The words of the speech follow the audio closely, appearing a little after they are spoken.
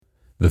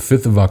The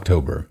 5th of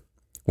October.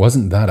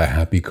 Wasn't that a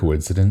happy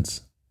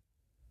coincidence?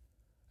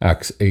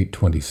 Acts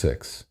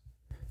 8:26.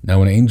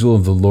 Now an angel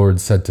of the Lord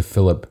said to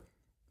Philip,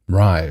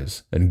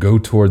 "Rise and go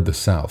toward the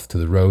south to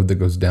the road that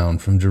goes down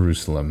from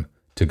Jerusalem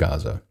to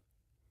Gaza."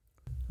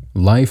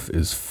 Life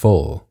is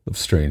full of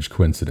strange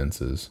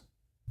coincidences.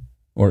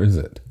 Or is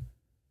it?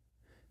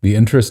 The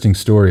interesting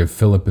story of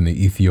Philip and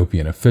the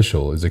Ethiopian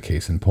official is a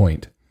case in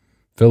point.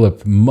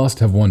 Philip must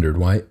have wondered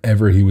why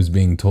ever he was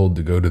being told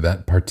to go to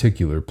that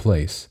particular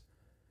place.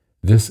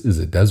 This is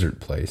a desert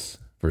place,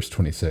 verse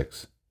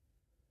 26.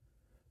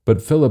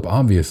 But Philip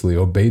obviously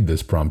obeyed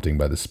this prompting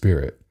by the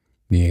Spirit,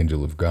 the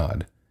angel of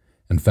God,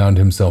 and found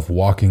himself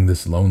walking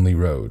this lonely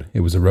road.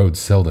 It was a road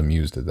seldom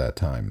used at that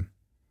time.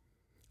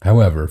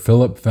 However,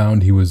 Philip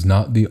found he was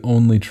not the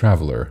only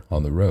traveler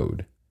on the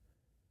road.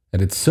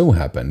 And it so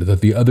happened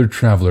that the other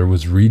traveler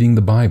was reading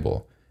the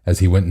Bible as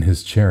he went in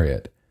his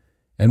chariot,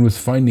 and was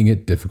finding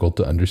it difficult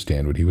to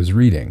understand what he was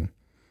reading.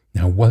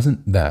 Now,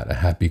 wasn't that a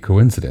happy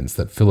coincidence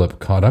that Philip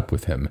caught up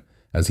with him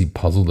as he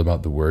puzzled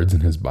about the words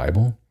in his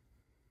Bible?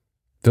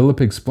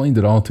 Philip explained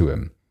it all to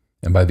him,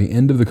 and by the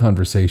end of the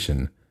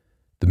conversation,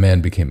 the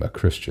man became a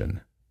Christian.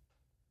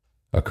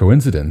 A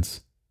coincidence?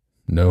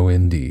 No,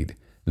 indeed.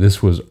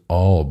 This was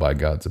all by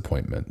God's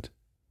appointment.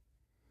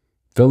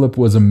 Philip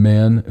was a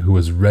man who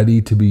was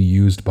ready to be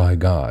used by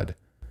God,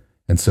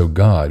 and so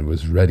God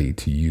was ready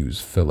to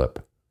use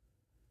Philip.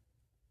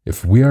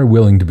 If we are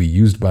willing to be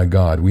used by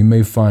God, we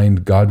may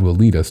find God will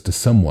lead us to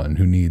someone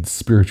who needs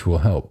spiritual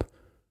help,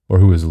 or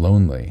who is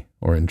lonely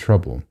or in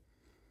trouble.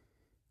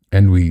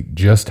 And we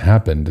just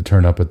happen to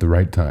turn up at the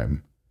right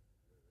time.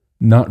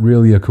 Not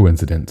really a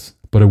coincidence,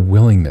 but a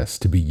willingness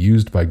to be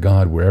used by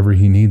God wherever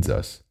He needs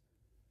us,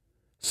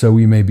 so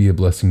we may be a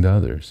blessing to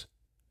others.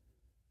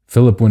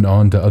 Philip went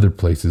on to other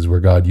places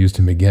where God used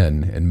him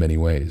again in many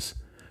ways.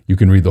 You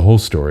can read the whole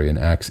story in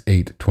Acts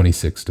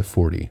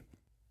 8:26-40.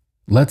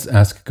 Let's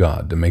ask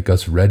God to make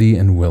us ready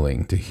and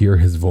willing to hear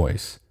His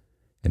voice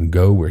and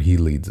go where He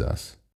leads us.